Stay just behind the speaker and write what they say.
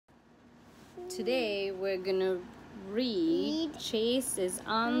Today we're gonna read Chase is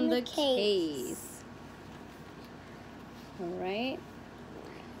on the case. Alright.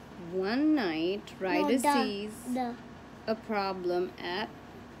 One night, Ryder sees a problem at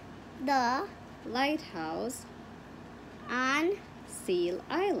the lighthouse on Seal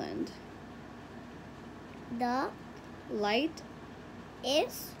Island. the Light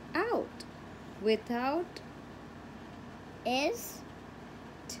is out. Without is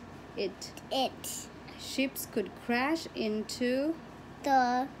it, it ships could crash into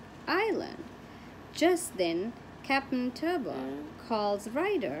the island. Just then, Captain Turbo calls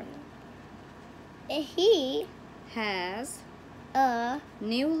Ryder. He Has a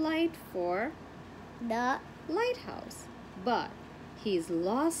new light for the lighthouse, but he's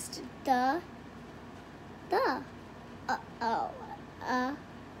lost the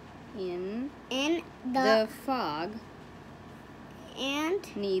in in the fog,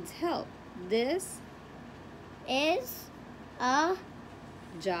 and needs help. This is a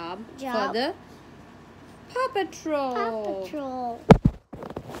job Job. for the Paw Patrol. Paw Patrol.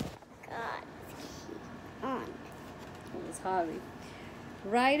 God, keep on. It was Harvey.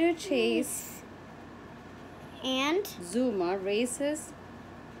 Ryder Chase And Zuma races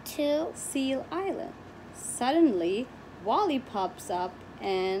to Seal Island. Suddenly, Wally pops up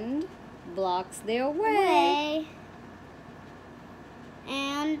and blocks their way.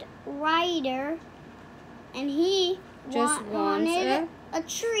 and Ryder, and he Just wanted wants a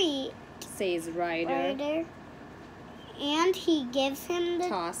treat. Says Ryder. Ryder, and he gives him the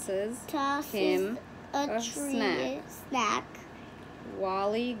Tosses him a treat snack.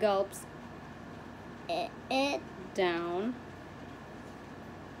 Wally gulps It down,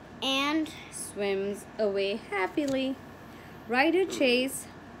 and swims away happily. Ryder Chase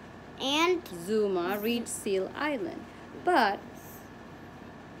and Zuma reach Seal Island, but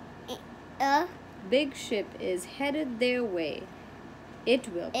a big ship is headed their way.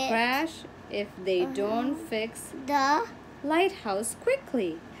 It will crash if they don't fix the lighthouse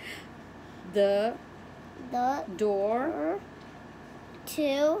quickly. The door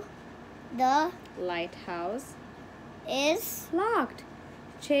to the lighthouse is locked.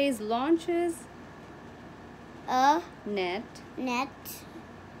 Chase launches a net.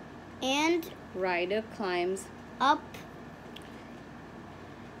 and Ryder climbs, up.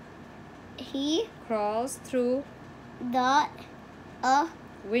 He crawls through the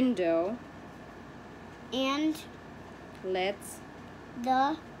window, and lets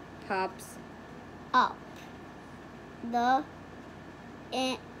the pups up. The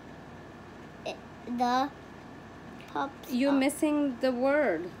pups. You're up. missing the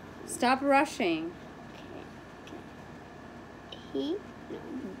word. Stop rushing. He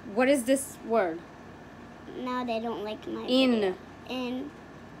What is this word? now they don't like my In video. In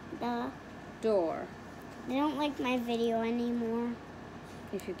the door. they don't like my video anymore.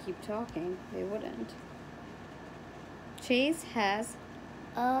 If you keep talking, they wouldn't. Chase has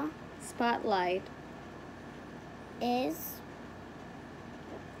A spotlight is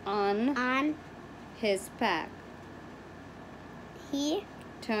on his pack. He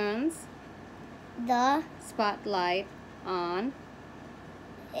Turns the spotlight on,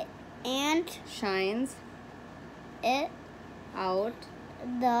 and shines it out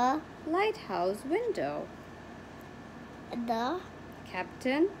the lighthouse window.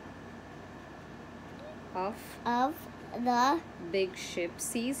 Captain of of the big ship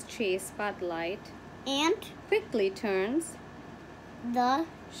sees Chase spotlight, and quickly turns the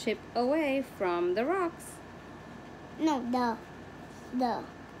ship away from the rocks. no the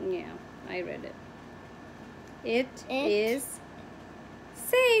Yeah, I read it. It is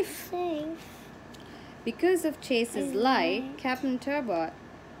safe. Because of Chase's light, Captain Turbot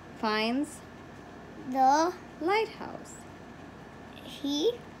finds the lighthouse.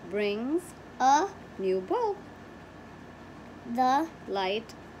 he Brings a new bulb. the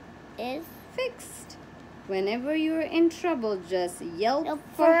Light is fixed. Whenever you're in trouble, just yelp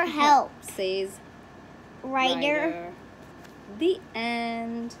for help. Says Ryder. The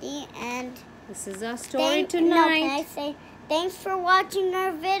end. The end. This is our story tonight. Can I say thanks for watching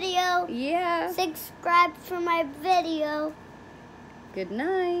our video? Yeah. Subscribe for my video. Good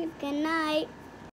night. Good night.